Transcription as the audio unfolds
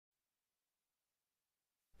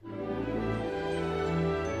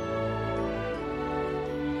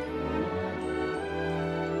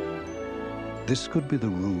This could be the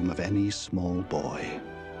room of any small boy,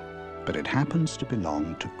 but it happens to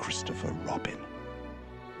belong to Christopher Robin.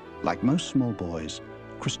 Like most small boys,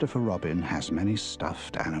 Christopher Robin has many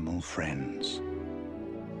stuffed animal friends.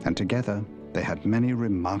 And together, they had many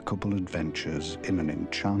remarkable adventures in an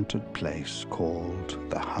enchanted place called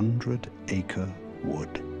the 100-Acre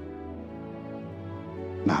Wood.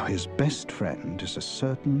 Now, his best friend is a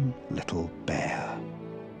certain little bear.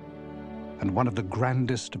 And one of the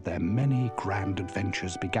grandest of their many grand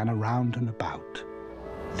adventures began around and about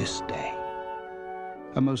this day.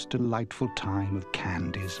 A most delightful time of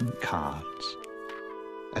candies and cards.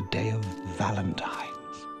 A day of Valentines.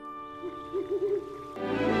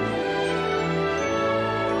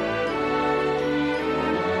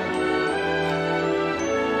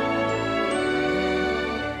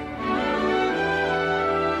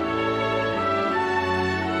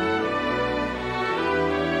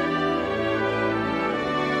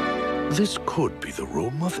 This could be the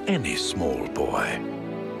room of any small boy,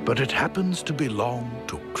 but it happens to belong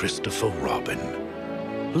to Christopher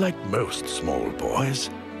Robin. Like most small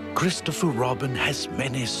boys, Christopher Robin has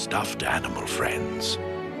many stuffed animal friends.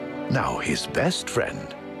 Now his best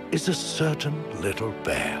friend is a certain little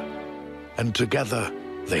bear, and together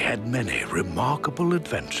they had many remarkable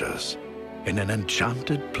adventures in an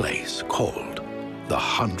enchanted place called the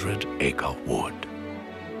 100-Acre Wood.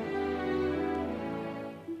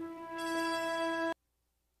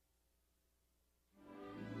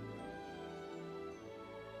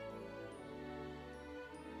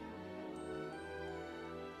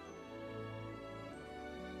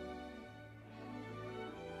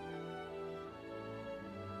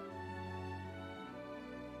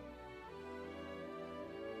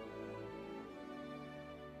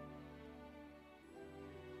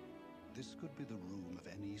 This could be the room of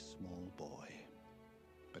any small boy,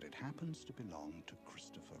 but it happens to belong to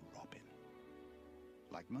Christopher Robin.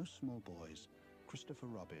 Like most small boys, Christopher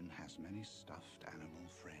Robin has many stuffed animal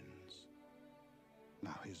friends.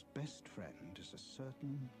 Now his best friend is a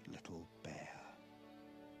certain little bear.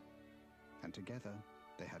 And together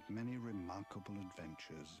they had many remarkable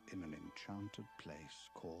adventures in an enchanted place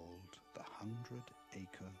called the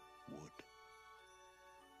 100-Acre Wood.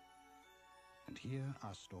 And here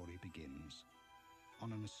our story begins,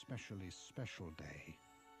 on an especially special day.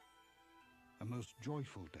 A most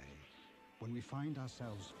joyful day, when we find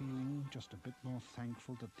ourselves feeling just a bit more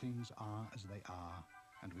thankful that things are as they are,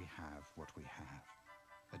 and we have what we have.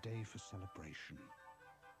 A day for celebration,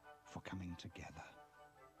 for coming together.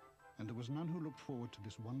 And there was none who looked forward to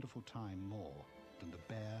this wonderful time more than the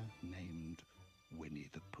bear named Winnie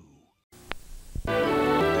the Pooh.